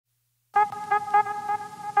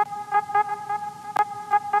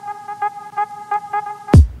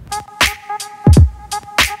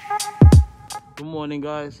morning,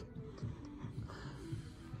 guys.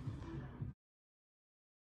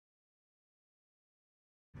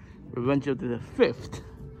 Revenge up to the 5th.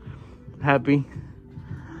 Happy.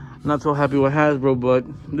 Not so happy with Hasbro, but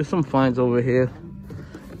there's some finds over here.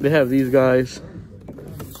 They have these guys.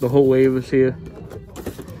 The whole wave is here.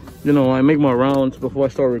 You know, I make my rounds before I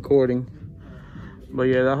start recording. But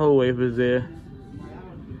yeah, that whole wave is there.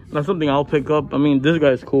 That's something I'll pick up. I mean, this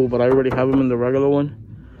guy's cool, but I already have him in the regular one.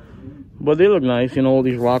 But they look nice, you know, all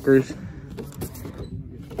these rockers.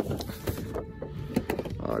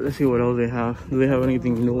 Let's see what else they have. Do they have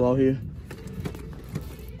anything new out here?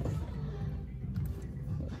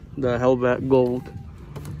 The Hellbat Gold.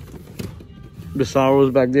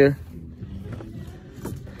 Bizarro's back there.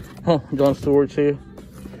 Oh, John Stewart's here.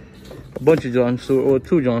 A bunch of John Stewart, or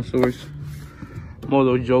 2 John Stewarts. More of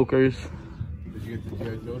those Jokers. Did you get the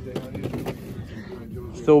J. Joe thing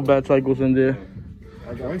on here? Still Bat Cycles in there.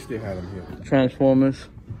 I wish they had them here. Transformers.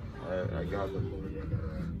 I got them.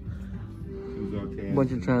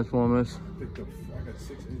 Bunch of Transformers.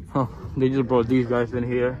 Huh, they just brought these guys in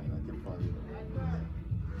here.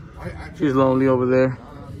 She's lonely over there.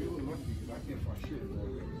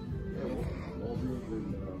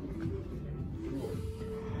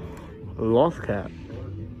 Lost Cat.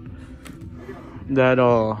 That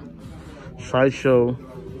Sideshow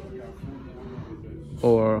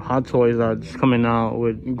or Hot Toys that's coming out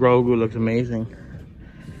with Grogu looks amazing.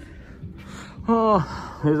 Oh,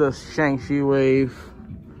 here's a Shang Chi wave.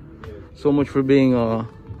 So much for being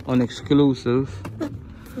an exclusive.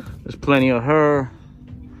 There's plenty of her.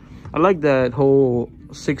 I like that whole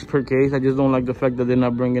 6 per case. I just don't like the fact that they're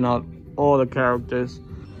not bringing out all the characters.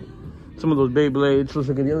 Some of those Beyblades. Let's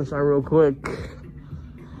look at the other side real quick.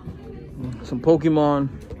 Some Pokemon.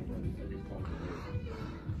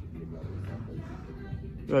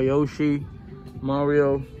 Got Yoshi,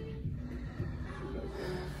 Mario.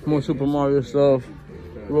 More Super Mario stuff.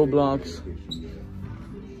 Roblox.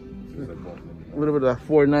 A little bit of that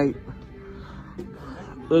Fornite.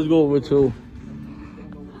 Let's go over to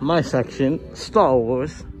my section, Star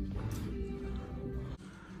Wars.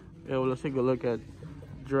 Yeah, well, let's take a look at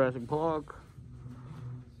Jurassic Park.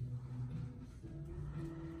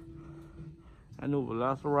 I know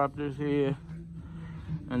Velociraptor's here.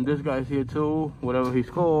 And this guy's here too, whatever he's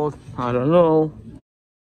called. I don't know.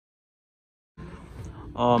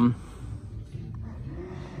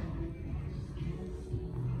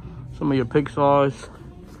 Some of your Pixars.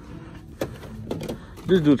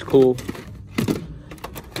 This dude's cool.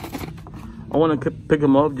 I want to pick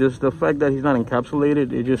him up. Just the fact that he's not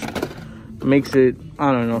encapsulated, it just makes it,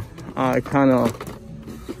 I don't know.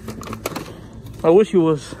 I wish he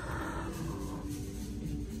was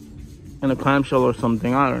in a clamshell or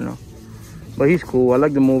something. I don't know. But he's cool. I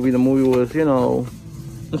like the movie. The movie was, you know,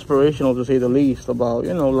 inspirational to say the least about,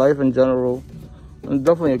 you know, life in general. And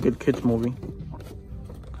definitely a good kids movie.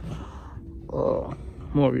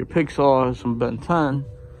 More of your Pixar, some Ben 10.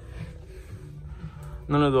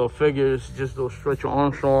 None of those figures, just those Stretch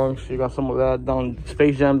Armstrongs. You got some of that down,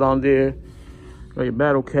 Space Jam down there. Got your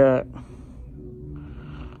Battle Cat.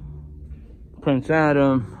 Prince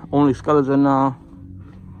Adam, Only Skeleton now.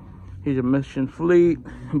 Here's your Mission Fleet,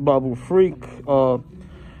 Babu Freak. There's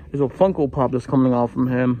a Funko Pop that's coming out from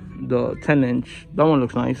him, the 10-inch. That one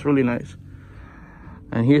looks nice, really nice.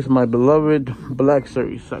 And here's my beloved Black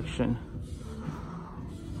Series section.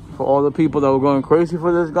 For all the people that were going crazy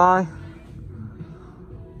for this guy.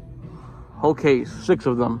 Whole case, 6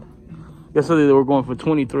 of them. Yesterday they were going for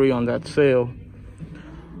 23 on that sale.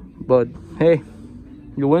 But hey,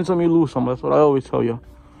 you win some, you lose some. That's what I always tell you.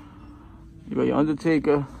 You got your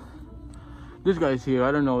Undertaker. This guy's here.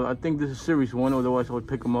 I don't know. I think this is Series 1. Otherwise, I would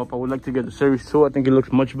pick him up. I would like to get the Series 2. I think it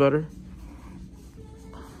looks much better.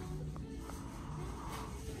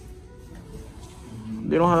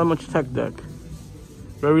 They don't have that much tech deck.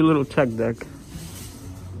 Very little tech deck.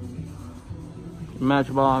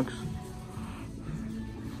 Matchbox.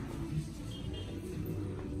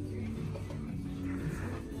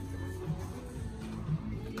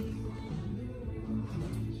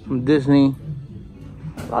 From Disney.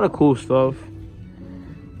 A lot of cool stuff.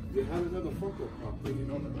 They had another Funko Pop thing, you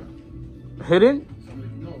know that? Hidden?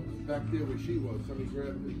 No, back there where she was. Somebody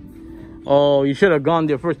grabbed it. Oh, you should have gone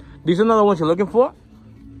there first. These are another ones you're looking for?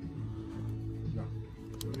 No.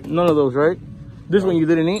 None of those, right? This one you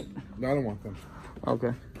didn't eat? No, I don't want them.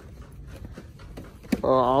 Okay.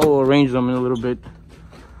 I'll arrange them in a little bit.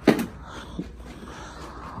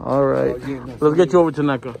 All right. Let's get you over to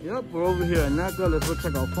NecA. Yep, we're over here at NecA. Let's go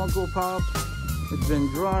check out Funko Pop. It's been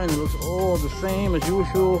dry and it looks all the same as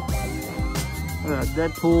usual.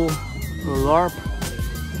 Deadpool, the LARP.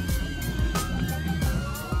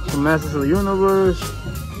 Some Masters of the Universe.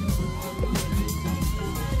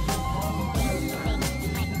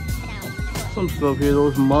 Some stuff here,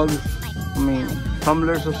 those mugs. I mean,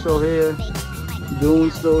 tumblers are still here.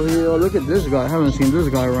 Dune's still here. Oh, look at this guy. I haven't seen this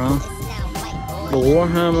guy around. The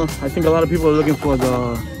Warhammer. I think a lot of people are looking for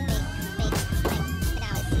the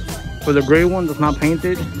gray one that's not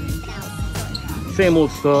painted. Same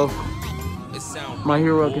old stuff. My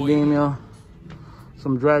Hero Academia.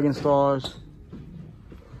 Some Dragon Stars.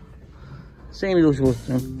 Same usual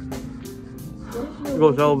thing. There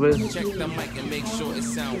goes Elvis.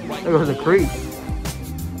 There goes the Creep.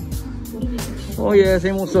 Oh yeah,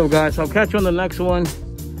 same old stuff, guys. So I'll catch you on the next one.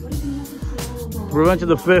 Revenge of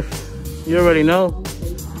the 5th. You already know.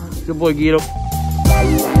 It's your boy Guido.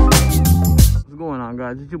 What's going on,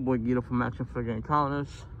 guys? It's your boy Guido from Action Figure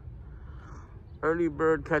Encounters. Early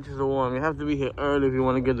bird catches the worm. You have to be here early if you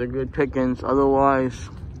want to get the good pickings.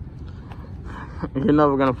 Otherwise, you're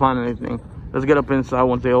never gonna find anything. Let's get up inside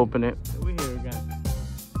once they open it. We're here again.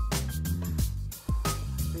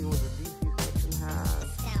 See what the DC section has.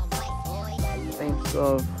 Same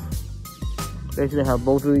stuff. They actually have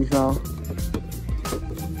both of these now.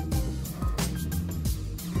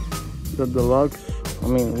 The deluxe. I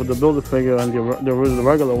mean, with the Build-A-Figure and the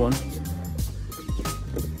regular one.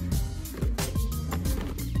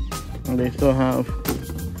 And they still have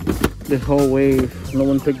this whole wave. No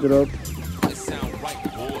one picked it up.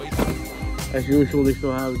 As usual, they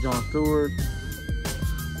still have John Stewart.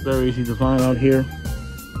 Very easy to find out here.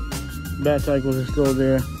 Bat Cycles is still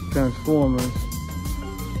there. Transformers.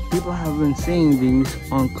 People have been seeing these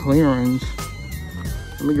on clearance.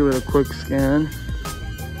 Let me give it a quick scan.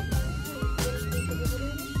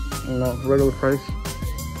 No, regular price.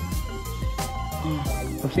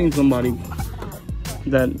 I've seen somebody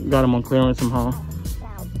that got them on clearance somehow.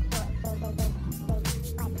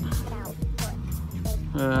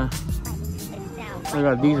 I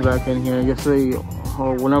got these back in here. Yesterday,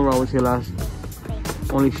 or whenever I was here last,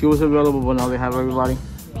 only she was available, but now they have everybody.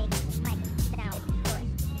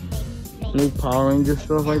 New Power Ranger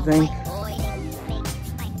stuff, I think.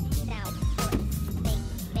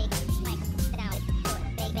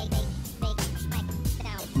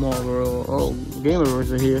 Marvel. Oh,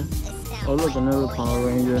 Gamerverse are here. Oh, look, another Power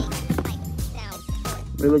Ranger.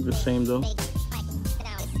 They look the same though.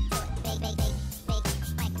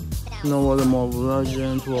 No other Marvel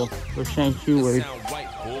Legends. Well, the Shang Chi wave.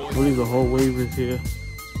 I believe the whole wave is here.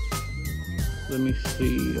 Let me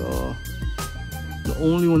see. The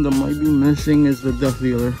only one that might be missing is the Death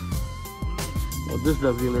Dealer. Well, this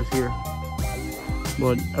Death Dealer's here.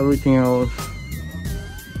 But everything else,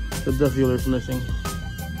 the Death Dealer's missing.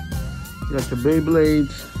 You got the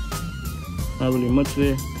Beyblades. Not really much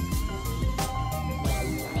there.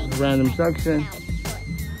 Random section.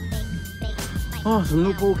 Oh, some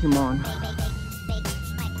new Pokemon.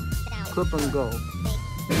 Clip and go.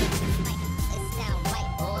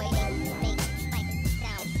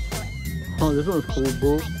 Oh, this one's cool,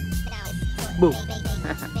 boo. Boo.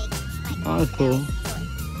 Oh, that's cool.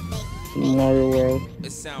 Some Mario World.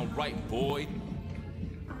 It sound right, boy.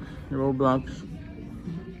 Roblox.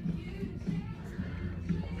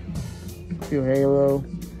 A few Halo.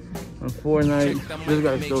 And Fornite. This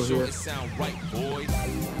guy's still here.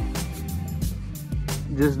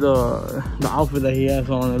 Just the outfit that he has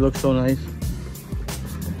on, it looks so nice.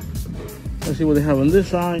 Let's see what they have on this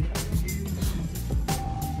side.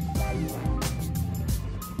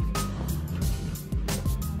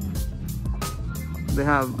 They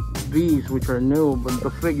have these, which are new, but the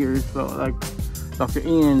figures, so like Dr.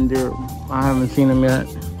 Ian, I haven't seen them yet.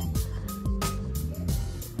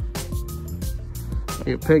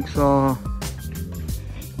 Your Pixar,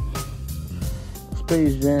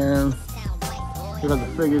 Space Jam. You got the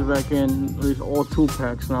figures back in, at least all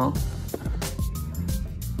 2-packs now.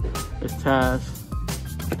 It's Taz.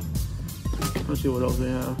 Let's see what else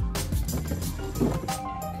they have.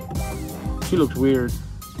 She looks weird.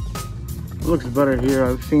 It looks better here.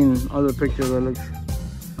 I've seen other pictures that looks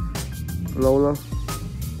Lola.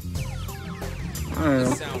 I don't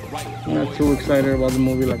know. I'm not too excited about the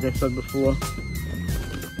movie like I said before.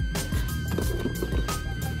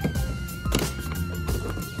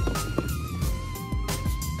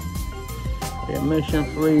 Yeah, Mission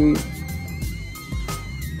Fleet.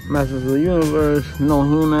 Masters of the Universe. No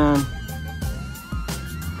He-Man.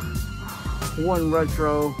 One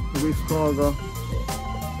Retro. Reef Cargo.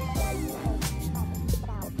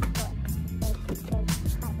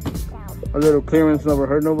 A little clearance, never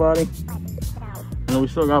hurt nobody. And we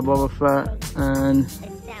still got Boba Fett and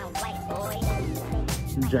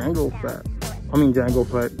Django Fett.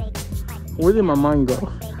 Where did my mind go?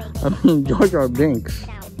 I mean, Jar Binks.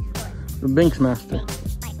 The Binks Master.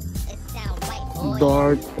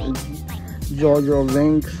 Dark. Jar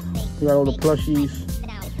Binks. We got all the plushies.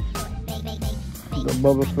 The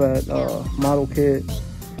Boba Fett model kit.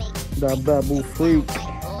 That Babu Freak.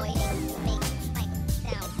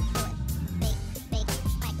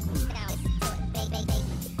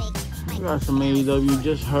 We got some AEW.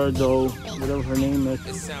 Just heard though, whatever her name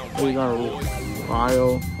is. We got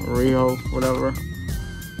Rio, whatever.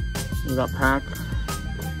 We got Pac.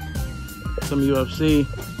 Some UFC.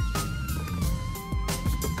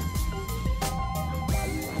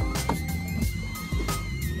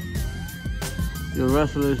 The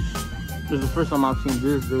wrestlers. This is the first time I've seen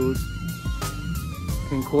this dude.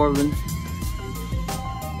 King Corbin.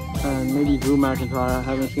 And maybe Drew McIntyre. I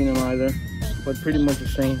haven't seen him either. But pretty much the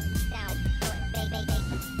same.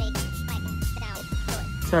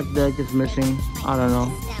 Tech deck is missing. I don't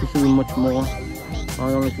know. There should be much more.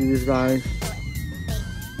 I only see these guys.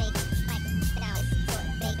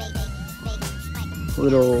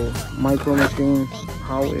 Little micro machines.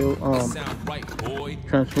 How it,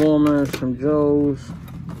 Transformers, some Joes.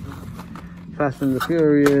 Fast and the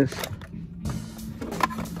Furious.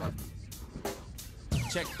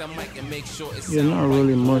 Check the mic and make sure it's not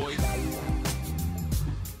really much.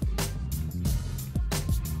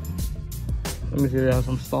 Let me see, they have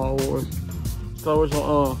some Star Wars. Star Wars,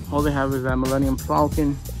 all they have is that Millennium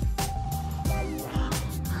Falcon.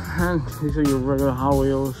 And these are your regular Hot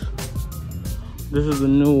Wheels. This is the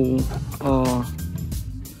new,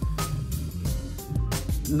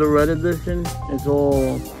 the red edition. It's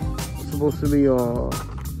all supposed to be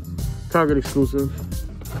Target exclusive.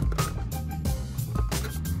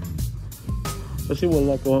 Let's see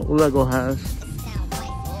what Lego has.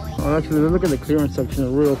 Actually, let's look at the clearance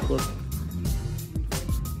section real quick.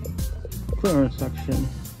 Clearance section.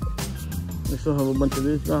 They still have a bunch of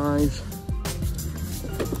these guys.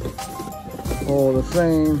 All the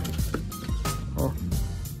same. Oh,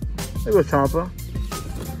 there goes Chopper.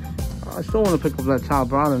 I still want to pick up that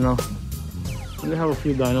Chopper. I don't know. They have a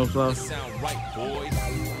few dinos left.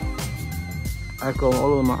 Echo,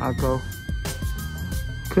 all of them are Echo.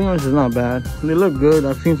 Clearance is not bad. They look good.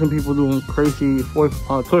 I've seen some people doing crazy toy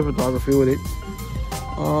photography with it.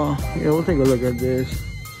 Yeah, we'll take a look at this.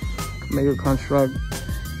 Mega Construct,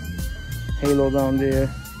 Halo down there,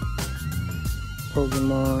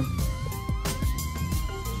 Pokemon,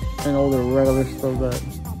 and all the regular stuff that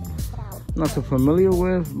I'm not too familiar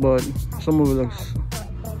with, but some of it looks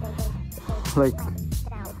like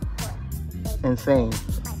insane.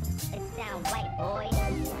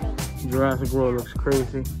 Jurassic World looks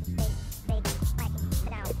crazy.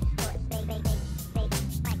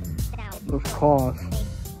 Those cars.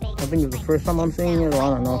 I think it's the first time I'm seeing it, or I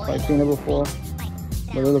don't know if I've seen it before,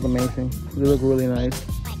 but they look amazing. They look really nice.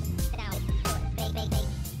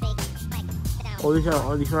 Oh,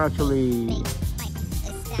 these are actually, you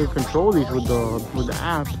can control these with the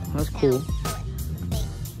app. That's cool.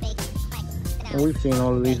 And we've seen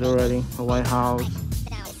all of these already. The White House.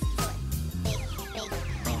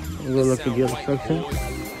 We'll look at the other section.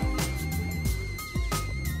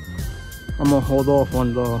 I'm gonna hold off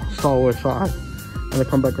on the Star Wars side. I'm gonna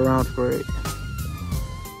come back around for it.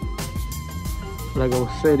 Lego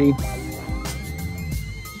City,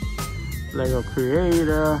 Lego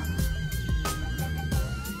Creator,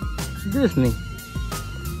 Disney.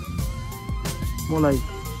 More like,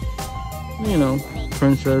 you know,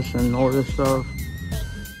 Princess and all this stuff.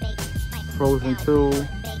 Frozen 2,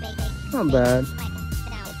 not bad.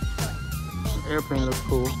 Airplane looks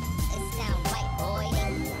cool.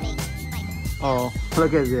 Oh,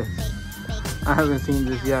 look at this. I haven't seen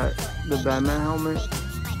this yet. The Batman helmet.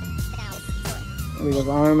 We got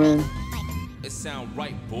Iron Man. It sound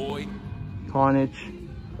right, boy. Carnage.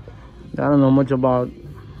 I don't know much about,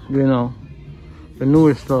 you know, the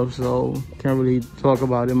newer stuff, so can't really talk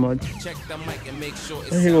about it much. Check the mic and make sure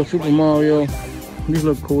And here goes Super Mario. These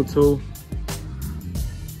look cool too.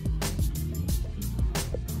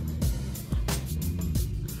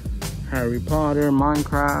 Harry Potter,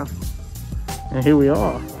 Minecraft. And here we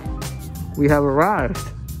are. We have arrived.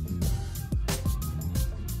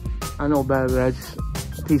 I know Bad Batch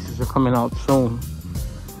pieces are coming out soon.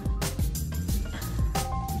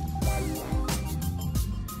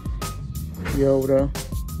 Yoda.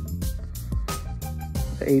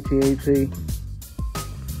 The AT-AT.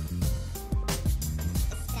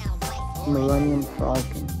 Millennium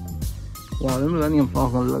Falcon. Wow, the Millennium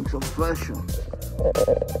Falcon looks official.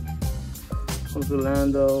 Comes to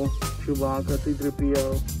Lando, Chewbacca,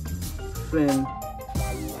 C-3PO, Finn,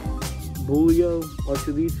 Bulio,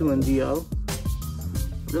 R2-D2, and Dio.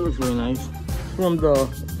 That looks really nice. From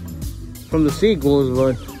the sequels,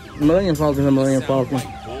 but Millennium Falcon, the Millennium Falcon.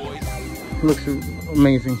 Looks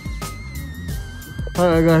amazing.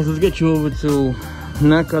 Alright guys, let's get you over to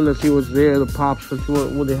NecA. Let's see what's there, the pops. Let's see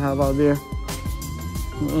what they have out there.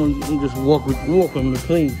 And just walk with me,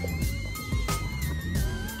 please.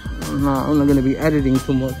 I'm not gonna be editing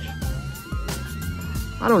too much.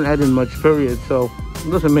 I don't edit much, period, so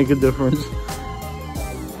it doesn't make a difference.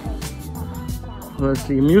 Let's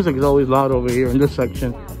see, music is always loud over here in this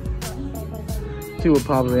section. See what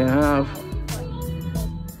pops they have.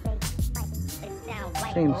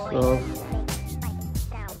 Same stuff.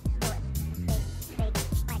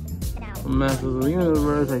 Masters of the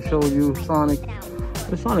Universe, I showed you. Sonic.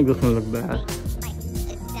 The Sonic doesn't look bad.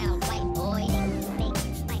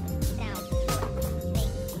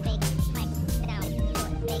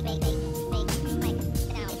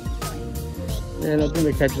 Yeah, nothing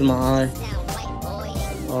that catches my eye.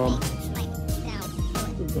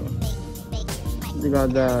 They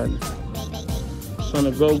got that Son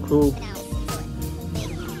of Goku.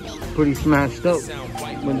 Pretty smashed up,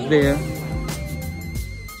 but it's there.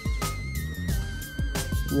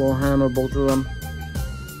 Warhammer, both of them.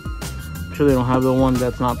 I'm sure they don't have the one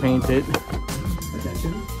that's not painted.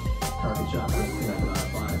 Attention, target shopper, clean up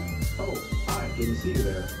 5. Oh, hi, didn't see you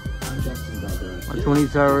there. I'm Justin out there. My 20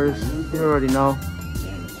 terrors, you already know.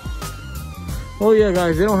 Oh yeah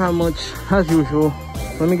guys, they don't have much as usual.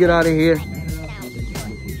 Let me get out of here.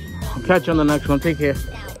 I'll catch you on the next one. Take care.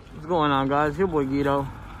 What's going on guys? Your boy Guido.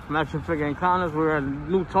 I'm Action Figure Encounters. We're at a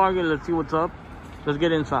new Target. Let's see what's up. Let's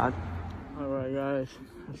get inside. Alright guys,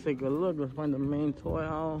 let's take a look. Let's find the main toy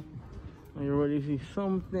aisle. Are you ready to see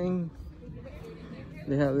something?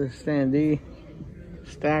 They have this standee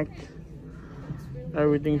stacked.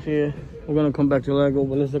 Everything's here. We're gonna come back to Lego,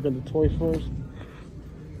 but let's look at the toys first.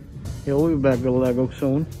 Yeah, we'll be back to Lego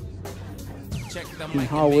soon. Some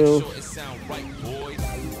Hot Wheels.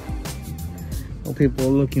 Well, people are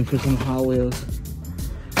looking for some Hot Wheels.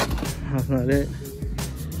 That's not it.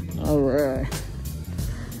 Alright.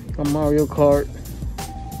 Got Mario Kart.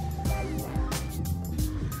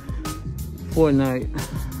 Fornite.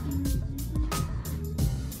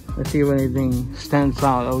 Let's see if anything stands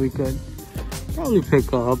out that we could probably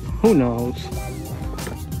pick up. Who knows?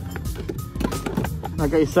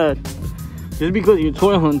 Like I said, just because you're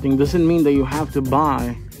toy hunting doesn't mean that you have to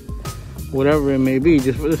buy whatever it may be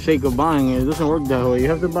just for the sake of buying it. It doesn't work that way. You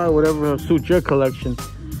have to buy whatever suits your collection.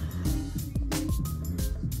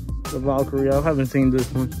 The Valkyrie, I haven't seen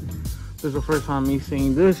this one. This is the first time me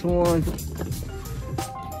seeing this one.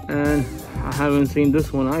 And I haven't seen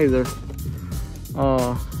this one either.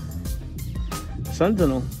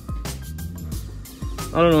 Sentinel.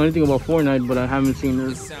 I don't know anything about Fortnite, but I haven't seen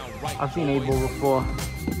this. I've seen Able before.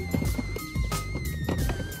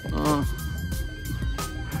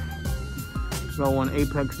 Got one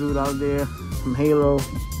Apex dude out there from Halo.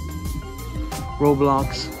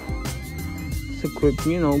 Roblox. It's a quick,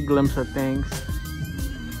 you know, glimpse of things.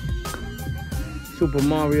 Super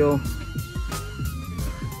Mario.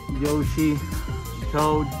 Yoshi.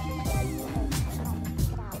 Toad.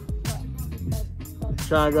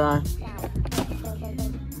 Shy Guy.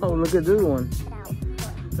 Oh, look at this one.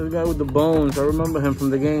 This guy with the bones. I remember him from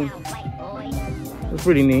the game. That's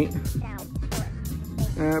pretty neat.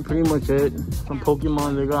 And pretty much it. Some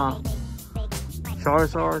Pokemon they got.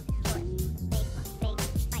 Charizard.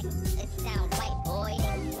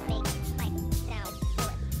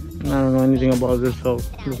 I don't know anything about this, so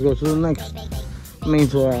let's go to the next main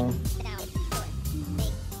toy aisle.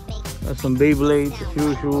 Got some Beyblades as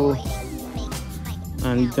usual.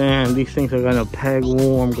 And damn, these things are gonna peg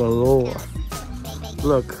warm galore.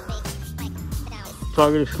 Look,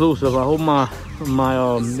 Target exclusive. I hope my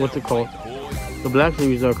what's it called? The Black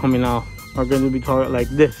Series are coming out are going to be Target like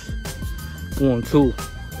this. 1, 2,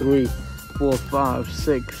 3, 4, 5,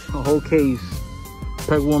 6. A whole case.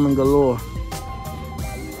 Peg warming galore.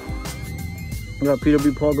 You got Peter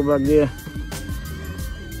B. Parker back there.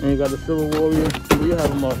 And you got the Silver Warrior. You have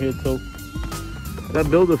them out here too. That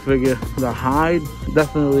Builder figure, the hide,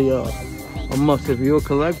 definitely a must if you're a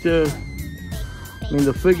collector. I mean,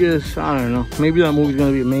 the figures, I don't know. Maybe that movie's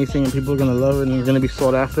gonna be amazing and people are gonna love it and it's gonna be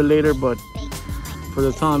sought after later, but for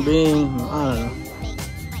the time being, I don't know.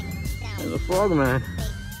 And the Frogman,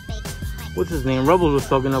 what's his name? Rebels was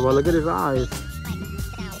talking about. Look at his eyes.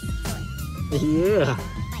 Yeah.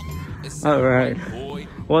 All right.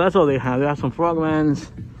 Well, that's all they have. They have some Frogmans,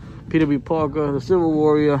 Peter B. Parker, the Silver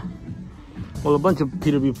Warrior. Well, a bunch of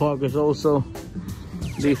Peter B. Parkers also.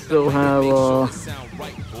 They still have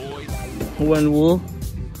Wenwu.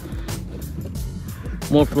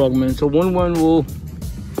 More Frogmen. So one Wenwu.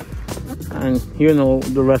 And you know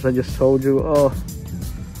the rest I just told you.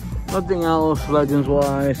 Nothing else Legends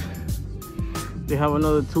wise. They have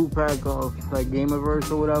another 2-pack of like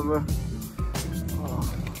Gamerverse or whatever.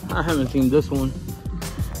 I haven't seen this one.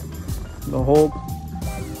 The Hulk,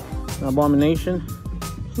 the Abomination.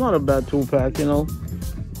 It's not a bad 2-pack, you know.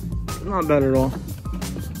 It's not bad at all.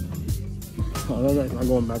 Oh, that's not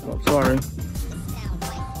going back up. Sorry.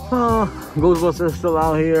 Ghostbusters still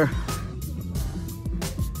out here.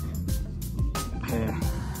 Yeah.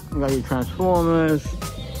 You got your Transformers,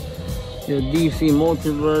 your DC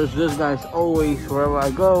Multiverse. This guy's always wherever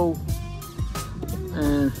I go.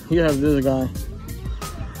 And you have this guy,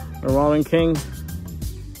 the Rolling King.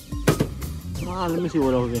 Come on, let me see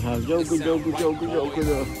what else they have. Joker,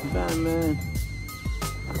 Batman.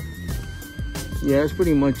 Yeah, it's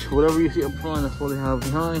pretty much whatever you see up front, that's what they have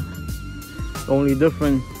behind. The only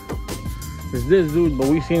different is this dude, but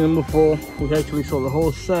we've seen him before. We actually saw the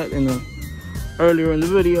whole set earlier in the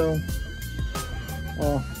video.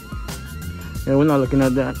 Yeah, we're not looking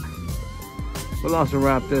at that.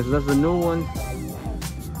 Velociraptors, that's the new one.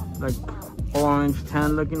 Like orange,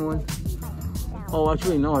 tan looking one. Oh,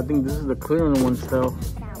 actually no, I think this is the clearing one still.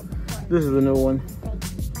 This is the new one.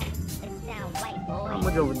 Not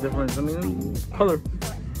much of a difference. I mean, color.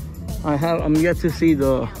 I'm yet to see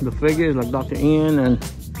the figures like Dr. Ian and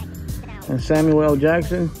Samuel L.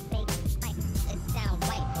 Jackson.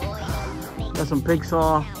 Got some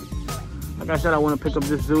Pixar. Like I said, I want to pick up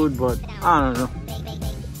this dude, but I don't know.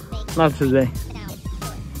 Not today.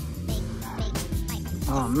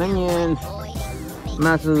 Minions,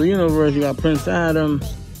 Masters of the Universe. You got Prince Adam,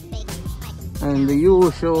 and the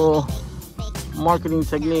usual marketing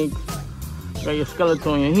technique. You got your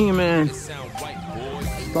Skeleton, your He-Man,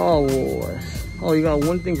 Star Wars. Oh, you got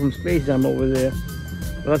one thing from Space Jam over there.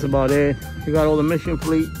 But that's about it. You got all the Mission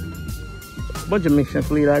Fleet. A bunch of Mission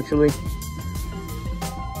Fleet, actually.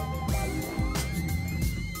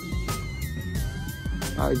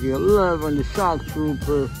 IG-11, the Shock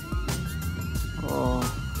Trooper.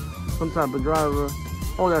 Some type of driver.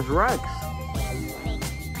 Oh, that's Rex.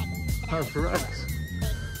 That's Rex.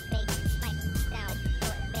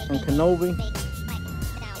 And Kenobi.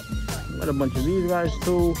 Got a bunch of these guys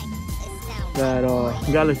too. Got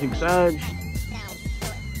Galaxy's Edge.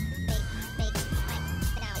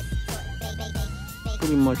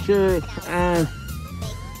 Pretty much it. And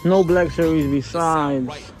no Black Series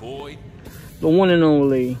besides the one and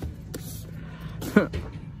only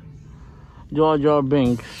Jar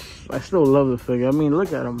Binks. I still love the figure. I mean,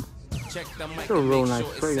 look at him. It's a real nice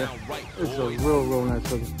figure. It's a real nice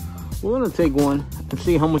figure. We're gonna take one and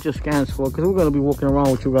see how much it scans for, because we're gonna be walking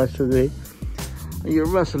around with you guys today. Your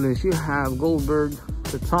wrestlers, you have Goldberg,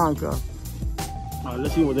 Tatanka.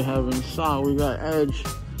 Let's see what they have inside. We got Edge.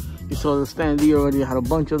 You saw the standee already. I had a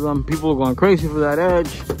bunch of them. People are going crazy for that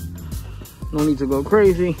Edge. No need to go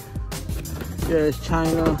crazy. Yeah, it's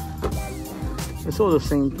China. It's all the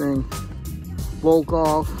same thing.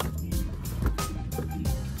 Volkov.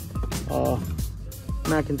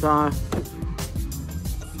 McIntyre.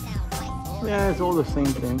 Yeah, it's all the same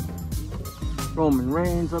thing. Roman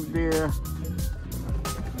Reigns up there.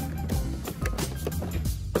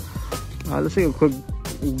 Let's take a quick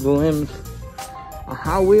glimpse.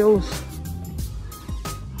 Hot Wheels.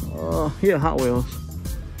 Yeah, Hot Wheels.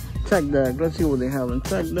 Tech deck. Let's see what they have in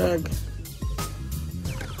tech deck.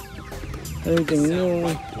 Anything new?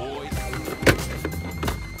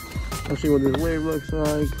 Let's see what this wave looks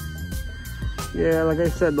like. Yeah, like I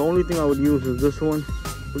said, the only thing I would use is this one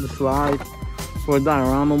with the slide for a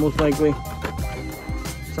diorama, most likely.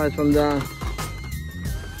 Aside from that,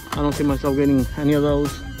 I don't see myself getting any of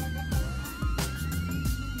those.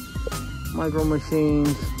 Micro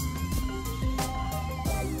Machines.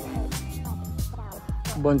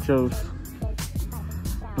 A bunch of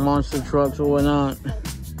monster trucks or whatnot.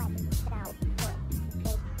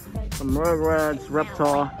 Some Rugrats,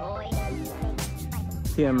 Reptar,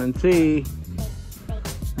 TMNT,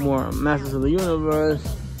 more Masters of the Universe,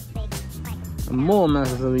 and more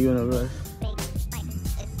Masters of the Universe.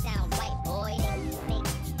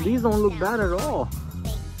 These don't look bad at all.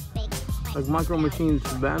 Like Micro Machines,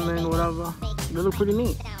 Batman, whatever. They look pretty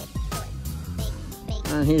neat.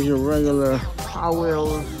 And here's your regular Hot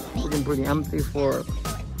Wheels, looking pretty empty for it.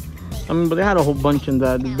 I mean, but they had a whole bunch in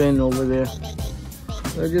that bin over there.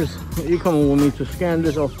 They're just, you coming with me to scan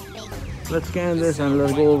this off. Let's scan this and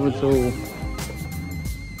let's go over to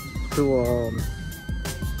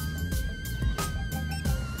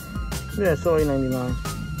yeah, so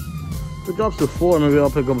 $8.99. If it drops to 4, maybe I'll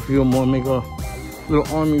pick up a few more, make a little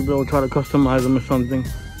army build, try to customize them or something.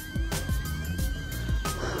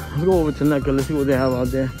 Let's go over to NecA, let's see what they have out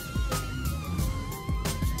there.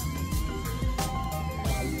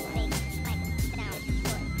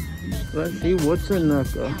 Let's see what's in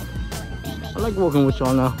NecA. I like working with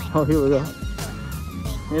y'all now. Oh, here we go.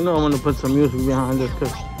 You know I'm gonna put some music behind this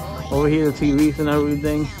because over here the TVs and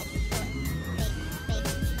everything.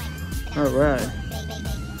 Alright.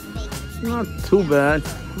 Not too bad,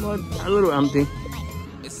 but a little empty.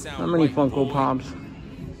 Not many Funko Pops.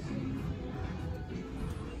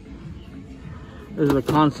 This is the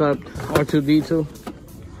concept R2-D2.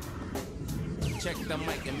 Check the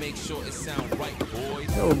mic and make sure it sound right, boys.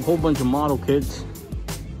 There were a whole bunch of model kits.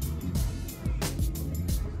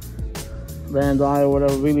 Van Dyke or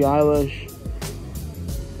whatever, Billie Eilish,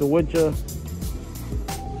 The Witcher,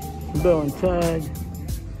 Bill and Ted,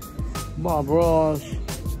 Bob Ross.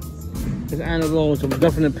 This Annabelle is a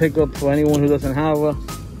definite pickup for anyone who doesn't have a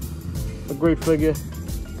great figure.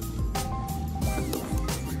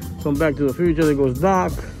 So Back to the Future, there goes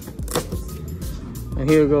Doc. And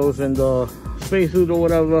here goes in the spacesuit or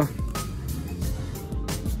whatever.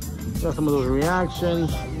 Got some of those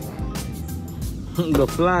reactions. The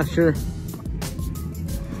Flasher.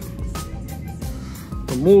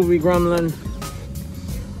 The movie Gremlin.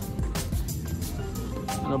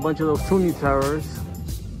 And a bunch of those Toonie Terrors.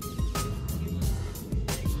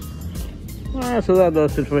 Alright, so that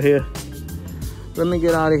does it for here. Let me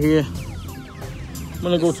get out of here. I'm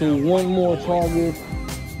gonna go to one more Target.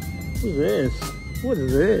 What's this? What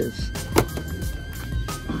is this?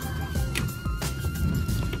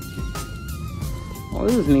 Oh,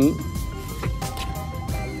 this is neat.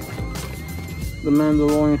 The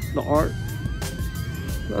Mandalorian, the art.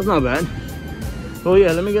 That's not bad. So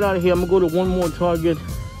yeah, let me get out of here. I'm gonna go to one more Target.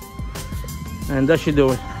 And that should do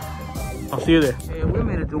it. I'll see you there. Hey, we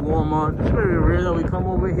made it to Walmart. It's very rare that we come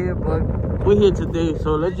over here, but we're here today.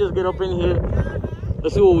 So let's just get up in here.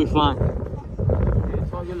 Let's see what we find. Okay,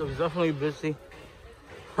 Target looks definitely busy.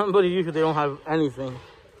 But usually they don't have anything.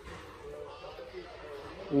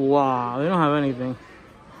 Wow, they don't have anything.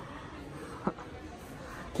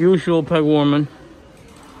 Usual peg warming.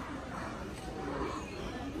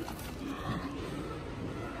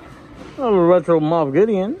 I have a retro Moff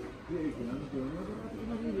Gideon.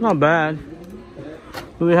 Not bad.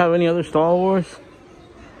 Do we have any other Star Wars?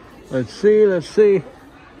 Let's see, let's see.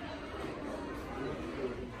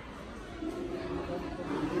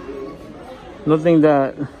 Nothing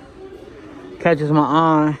that catches my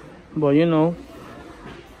eye, but you know.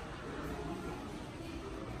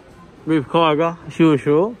 Reef Karga,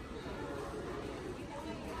 sure.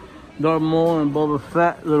 Darth Maul and Boba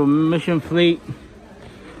Fett, little mission fleet.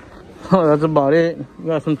 Oh, that's about it. We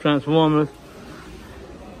got some Transformers.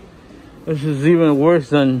 This is even worse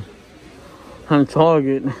than on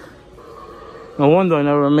Target. No wonder I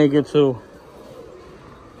never make it to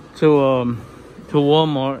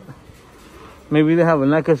Walmart. Maybe they have a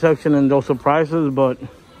NecA section and those surprises, but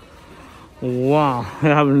wow, they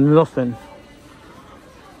have nothing.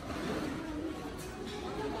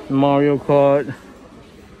 Mario Kart,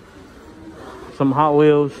 some Hot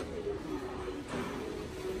Wheels,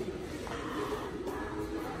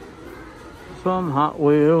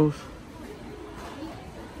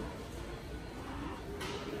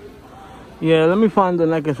 Yeah, let me find the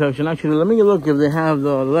NecA section. Actually, let me look if they have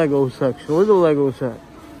the Lego section. Where's the Lego set?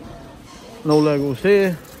 No Legos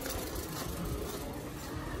here.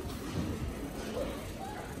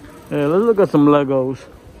 Yeah, let's look at some Legos.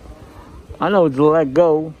 I know it's Let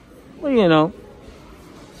Go, but you know.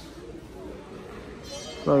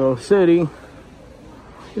 Lego City.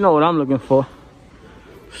 You know what I'm looking for.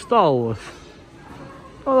 Star Wars.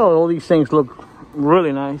 Oh, all these things look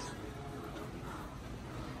really nice.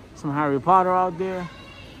 Some Harry Potter out there.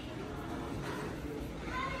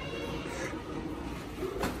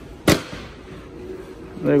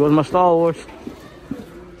 There goes my Star Wars.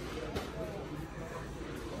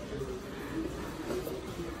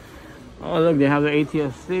 Oh, look, they have the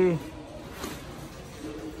ATSC.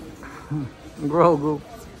 Grogu.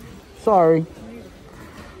 Sorry.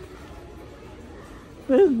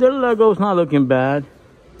 Their Lego's not looking bad.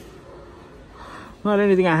 Not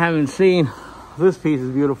anything I haven't seen. This piece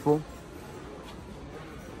is beautiful.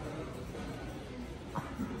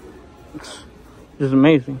 Just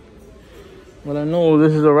amazing. But I know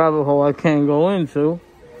this is a rabbit hole I can't go into.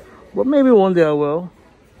 But maybe one day I will.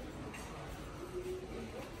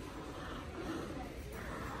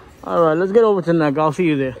 Alright, let's get over to NecA. I'll see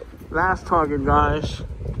you there. Last Target, guys.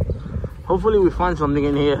 Hopefully we find something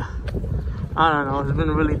in here. I don't know. It's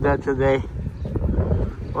been really dead today.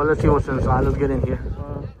 Well, let's see what's inside. Let's get in here.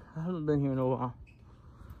 I haven't been here in a while.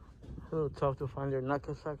 It's a little tough to find their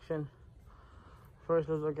NecA section. First,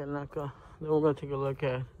 let's look at NecA. Then we're going to take a look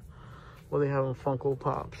at what they have in Funko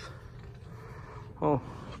Pops. Oh,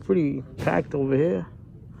 it's pretty packed over here.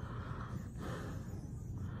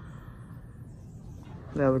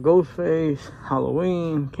 They have a Ghostface,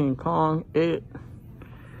 Halloween, King Kong, It,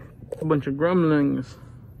 a bunch of Gremlins.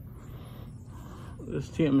 This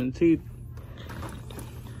TMNT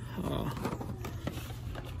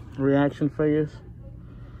reaction figures.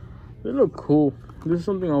 They look cool. This is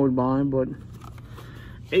something I would buy, but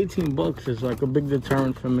 18 bucks is like a big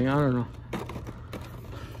deterrent for me. I don't know.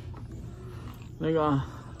 They got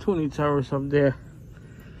Toonie Terrors up there.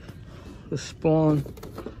 The Spawn.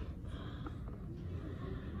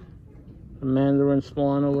 The Mandarin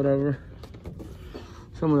Spawn or whatever.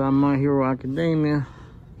 Some of that My Hero Academia.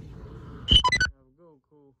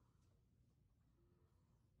 Goku.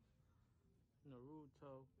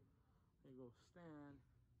 Naruto. There goes Stan.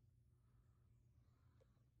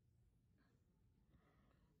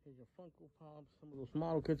 Here's your Funko Pops. Some of those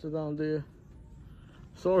model kits are down there.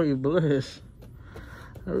 Sorry, Bliss.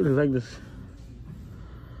 I really like this.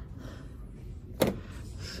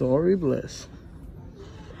 Sorry, Bliss.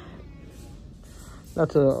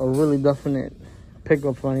 That's a really definite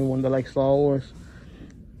pickup for anyone that likes Star Wars.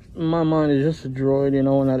 In my mind, it's just a droid, you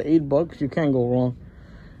know, and at 8 bucks, you can't go wrong.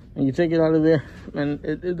 And you take it out of there, and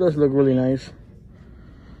it does look really nice.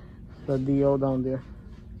 The DO down there.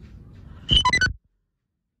 Yeah,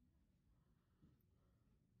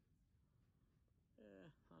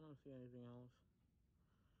 I don't see anything else.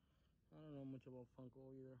 I don't know much about Funko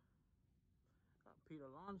either. Got Pete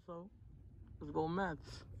Alonso. Let's go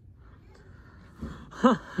Mets.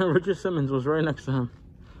 Richard Simmons was right next to him.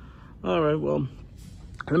 Alright, well,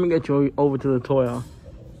 let me get you over to the toy aisle.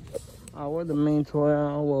 We're the main toy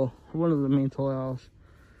aisle. Well, one of the main toy aisles.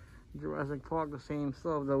 Jurassic Park, the same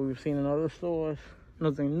stuff that we've seen in other stores.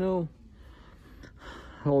 Nothing new.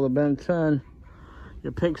 All the Ben 10.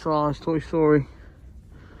 Your Pixar's, Toy Story.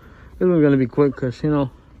 This one's gonna be quick because, you know,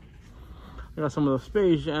 I got some of the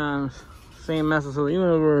Space Jams. Same Masters of the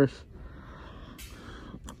Universe.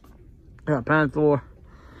 I got Panther.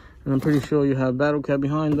 And I'm pretty sure you have Battle Cat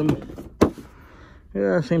behind them.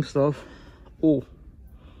 Yeah, same stuff. Oh.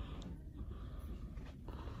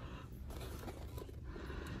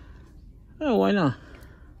 Yeah, why not?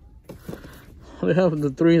 They have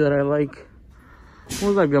the 3 that I like. Looks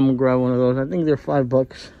like I'm gonna grab one of those. I think they're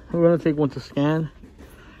 $5. We're gonna take one to scan.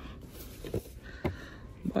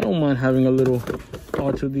 I don't mind having a little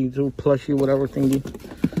R2D2 plushie, whatever thingy.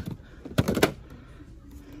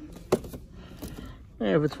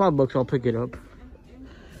 Yeah, if it's $5, I'll pick it up.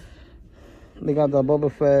 They got the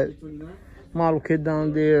Boba Fett model kit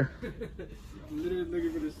down there. Literally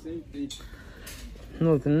looking for the same thing.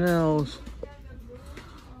 Nothing else.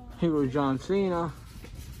 Here goes John Cena.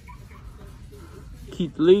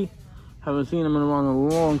 Keith Lee. Haven't seen him in around a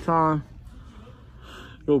long time.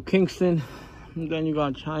 Go Kingston. And then you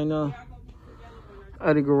got China.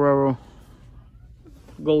 Eddie Guerrero.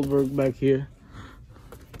 Goldberg back here.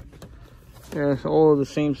 Yeah, it's all the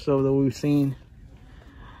same stuff that we've seen.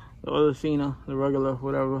 The other Cena, the regular,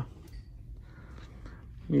 whatever.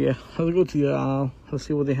 Yeah, let's go to the aisle. Let's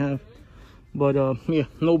see what they have. But, yeah,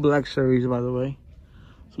 no Black Series, by the way.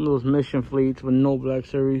 Some of those mission fleets, but no Black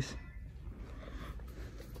Series.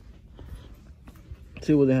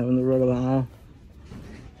 See what they have in the regular aisle.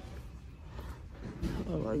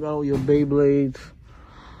 I got all your Beyblades.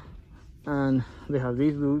 And they have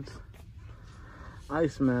these dudes.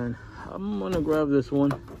 Iceman. I'm gonna grab this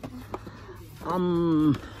one.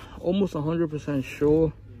 I'm almost 100%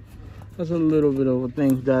 sure. That's a little bit of a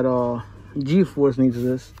thing that G-Force needs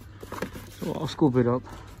this. So I'll scoop it up.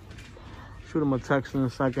 Shoot him a text in a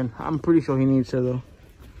second. I'm pretty sure he needs it though.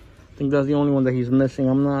 I think that's the only one that he's missing.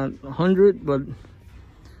 I'm not 100, but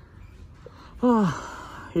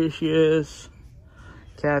here she is.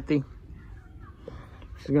 Kathy.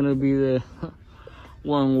 She's gonna be the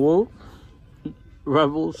one Wolf.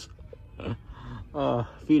 Rebels.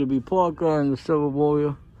 Phoebe Parker and the Silver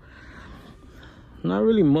Warrior. Not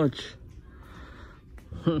really much.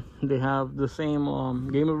 They have the same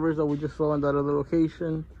Gamerverse that we just saw in that other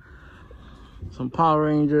location. Some Power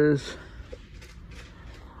Rangers.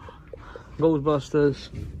 Ghostbusters.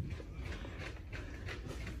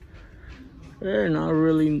 Yeah, not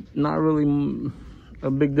really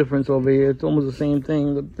a big difference over here. It's almost the same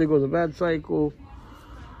thing. There goes the Bat Cycle.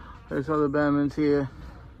 There's other Batmans here.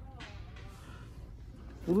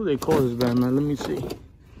 What do they call this Batman? Let me see.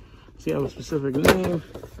 See, I have a specific name.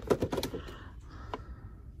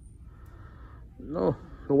 No,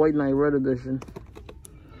 the White Knight Red Edition.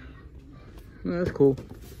 Yeah, that's cool.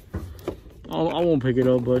 I won't pick it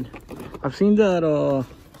up, but I've seen that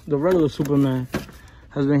the regular Superman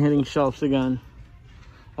has been hitting shelves again.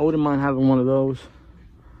 I wouldn't mind having one of those.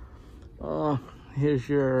 Here's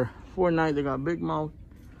your Fornite. They got Big Mouth.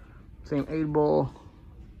 Same 8-ball.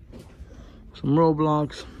 Some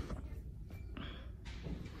Roblox.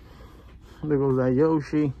 There goes that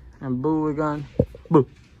Yoshi and Boo again. Boo.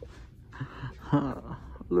 A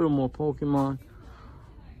little more Pokemon.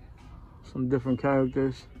 Some different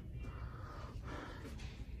characters.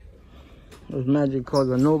 Those magic cards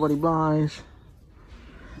that nobody buys.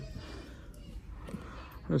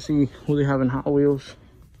 Let's see who they have in Hot Wheels.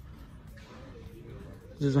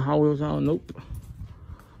 Is this a Hot Wheels out? Nope.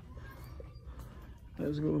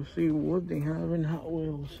 Let's go see what they have in Hot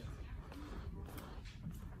Wheels.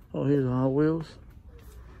 Oh, here's a Hot Wheels.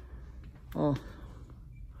 Oh,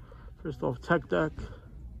 first off, Tech Deck.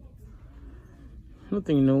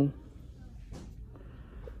 Nothing new.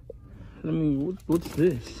 Let me, what's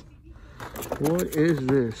this? What is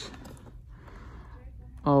this?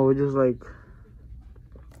 Oh, it's just like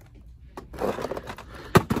a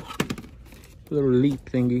little leap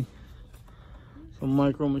thingy. Some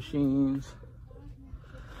micro machines.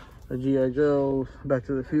 The G.I. Joe, Back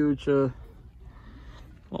to the Future.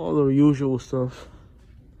 All the usual stuff.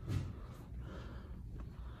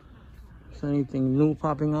 Is anything new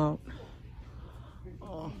popping out?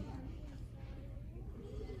 Oh.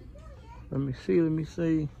 Let me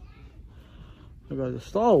see. I got the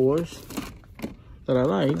Star Wars that I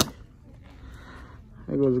like.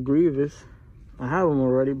 There goes the Grievous. I have them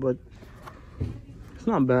already, but it's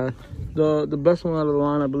not bad. The best one out of the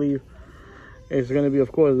line, I believe, is going to be,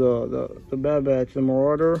 of course, the Bad Batch, the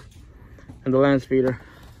Marauder, and the Land Speeder.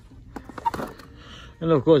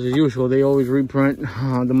 And of course, as usual, they always reprint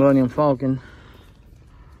the Millennium Falcon.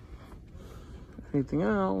 Anything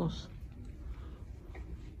else?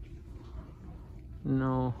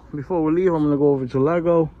 No. Before we leave, I'm going to go over to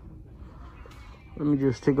Lego. Let me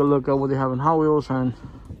just take a look at what they have in Hot Wheels, and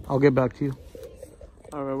I'll get back to you.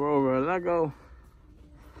 All right, we're over at Lego.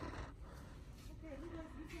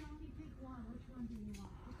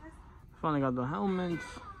 Finally got the helmets.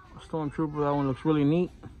 Stormtrooper, that one looks really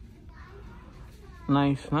neat.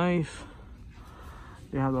 Nice.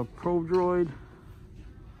 They have the Probe Droid.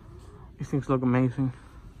 These things look amazing.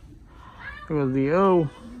 Look at the O.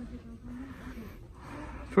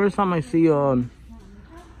 First time I see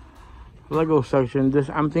Lego section this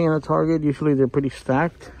empty in a Target. Usually they're pretty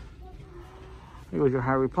stacked. Here goes your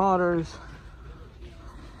Harry Potters,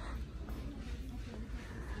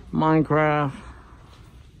 Minecraft,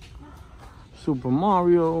 Super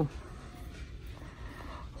Mario,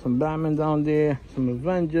 some Batman down there, some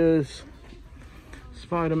Avengers,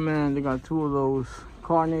 Spider-Man. They got two of those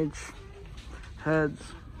Carnage heads.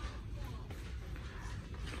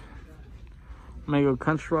 Mega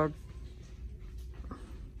Construct.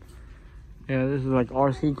 Yeah, this is like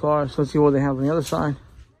RC cars. Let's see what they have on the other side.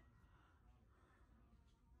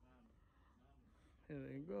 Here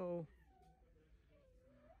they go.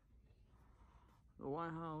 The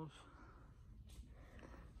White House.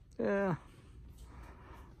 Yeah.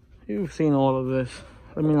 You've seen all of this.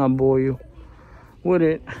 Let me not bore you with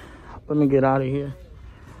it. Let me get out of here.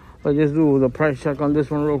 Let's just do the price check on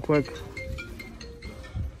this one real quick.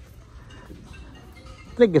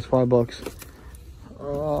 I think it's $5.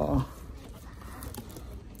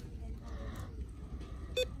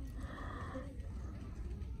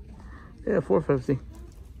 Yeah, $4.50.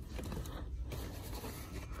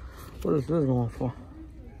 What is this going for?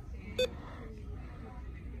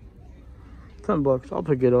 $10. I'll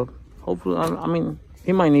pick it up. Hopefully, I mean,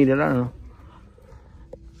 he might need it. I don't know.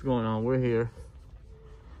 What's going on? We're here.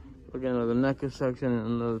 Looking at the NecA section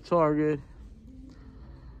and the Target.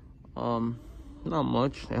 Not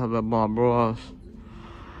much. They have that Bob Ross,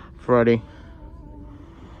 Freddy,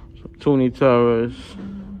 some Toonie Terrors,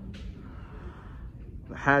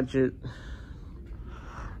 the Hatchet.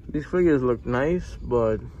 These figures look nice,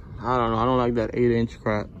 but I don't know. I don't like that 8-inch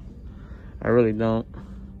crap. I really don't.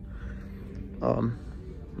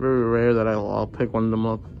 Very rare that I'll pick one of them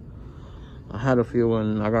up. I had a few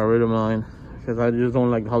and I got rid of mine because I just don't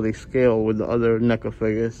like how they scale with the other NecA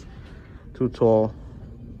figures. Too tall.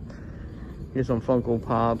 Here's some Funko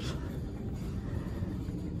Pops.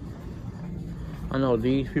 I know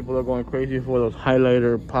these people are going crazy for those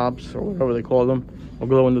highlighter pops or whatever they call them, or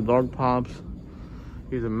glow-in-the-dark pops.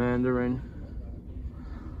 Here's a Mandarin.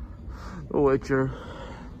 The Witcher.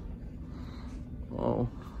 Oh,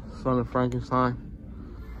 Son of Frankenstein.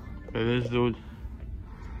 Okay, this dude.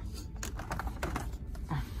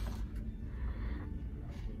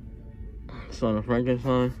 Son of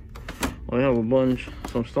Frankenstein. I have a bunch.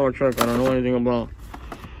 Some Star Trek I don't know anything about.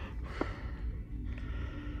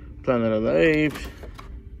 Planet of the Apes.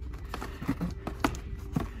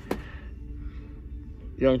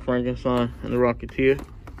 Young Frankenstein and the Rocketeer.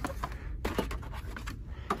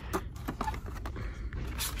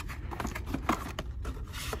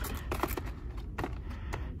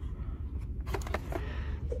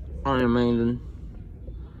 Iron Maiden,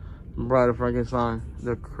 Bride of Frankenstein,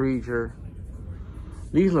 The Creature.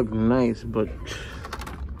 These look nice, but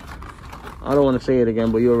I don't want to say it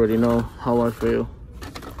again, but you already know how I feel.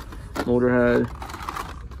 Motorhead.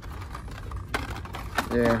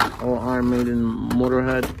 Yeah, all Iron Maiden,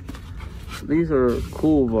 Motorhead. These are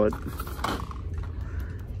cool, but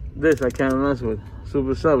this I can't mess with.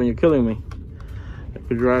 Super 7, you're killing me.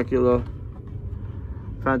 Dracula,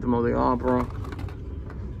 Phantom of the Opera,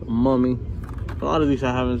 Mummy. A lot of these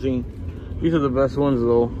I haven't seen. These are the best ones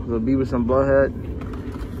though. The Beavis and Butthead.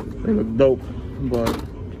 They look dope, but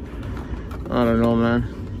I don't know, man.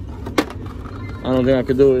 I don't think I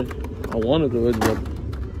could do it. I want to do it, but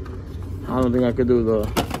I don't think I could do the.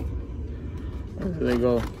 There they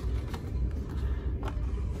go.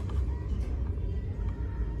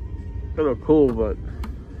 They look cool, but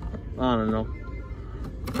I don't know.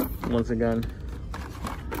 Once again,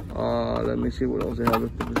 let me see what else they have.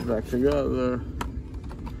 Let's put this back together.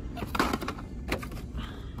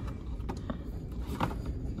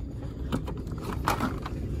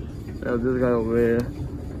 There's this guy over here.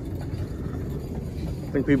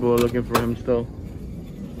 I think people are looking for him still.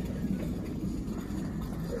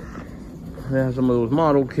 They have some of those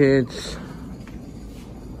model kits,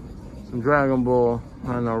 some Dragon Ball,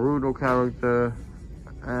 and a Naruto character,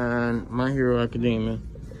 and My Hero Academia.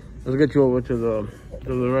 Let's get you over to the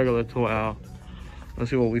regular toy aisle.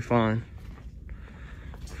 Let's see what we find.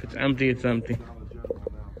 If it's empty, it's empty.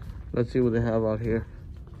 Let's see what they have out here.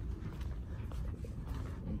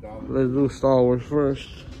 Let's do Star Wars first.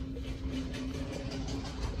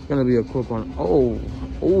 It's gonna be a quick one. Oh,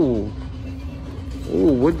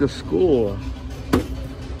 with the score.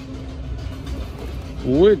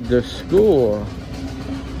 With the score.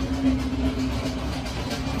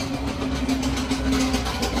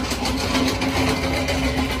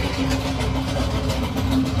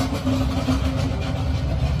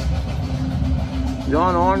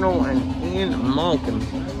 John Arnold and Ian Malcolm.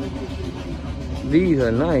 These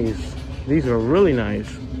are nice. These are really nice.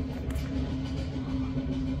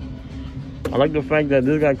 I like the fact that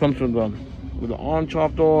this guy comes with the arm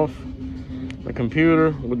chopped off, the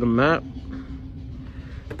computer with the map.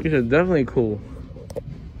 These are definitely cool.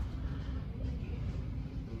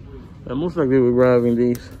 It looks like they were grabbing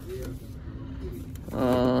these.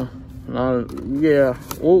 Yeah,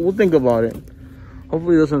 we'll think about it.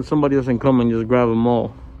 Hopefully somebody doesn't come and just grab them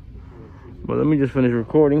all. But let me just finish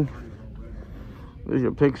recording. There's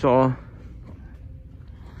your Pixar.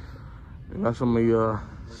 You got some of your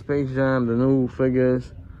Space Jam, the new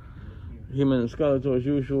figures. He-Man and Skeletor as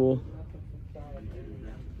usual.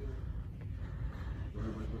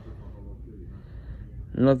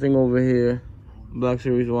 Nothing over here, Black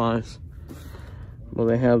Series wise. But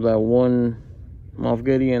they have that one Moff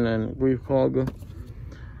Gideon and Grief Karga.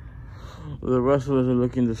 The wrestlers are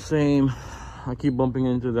looking the same. I keep bumping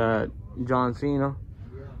into that John Cena.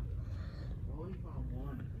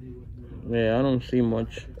 Yeah, I don't see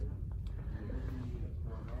much.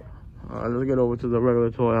 Let's get over to the regular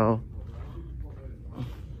toy aisle.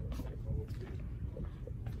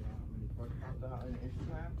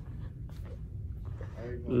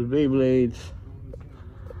 The Beyblades.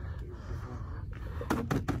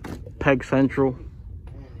 Peg Central.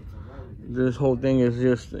 This whole thing is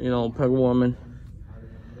just, you know, peg warming.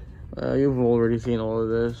 You've already seen all of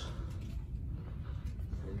this.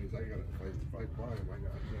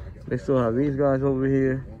 They still have these guys over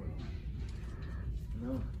here.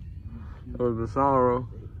 There's Bizarro.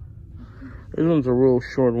 This one's a real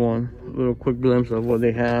short one. A little quick glimpse of what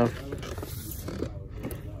they have.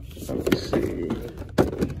 Let's see.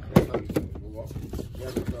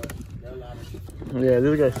 Yeah,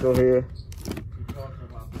 this guy's still here.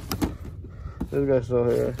 This guy's still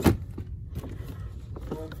here.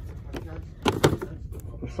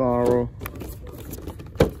 Bizarro.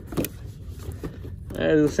 Yeah,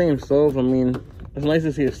 it's the same stuff. I mean, it's nice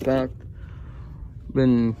to see it stocked.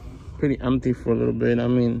 Been pretty empty for a little bit. I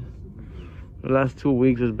mean, the last 2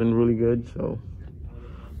 weeks has been really good. So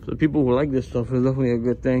for the people who like this stuff, it's definitely a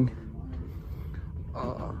good thing.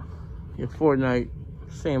 Your Fortnite,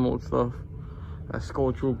 same old stuff. That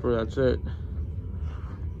Skull Trooper, that's it.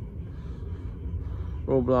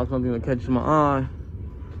 Roblox, something that catches my eye.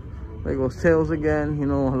 There goes Tails again, you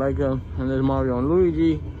know, I like him. And there's Mario and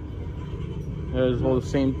Luigi. There's all the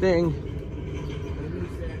same thing.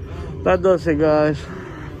 That does it, guys.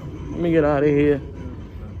 Let me get out of here.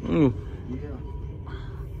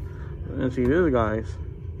 Let's see this, guys.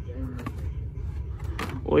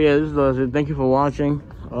 Well, yeah, this does it. Thank you for watching.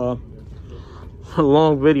 A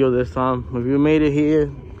long video this time. If you made it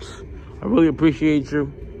here, I really appreciate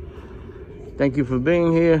you. Thank you for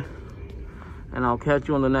being here. And I'll catch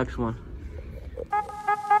you on the next one.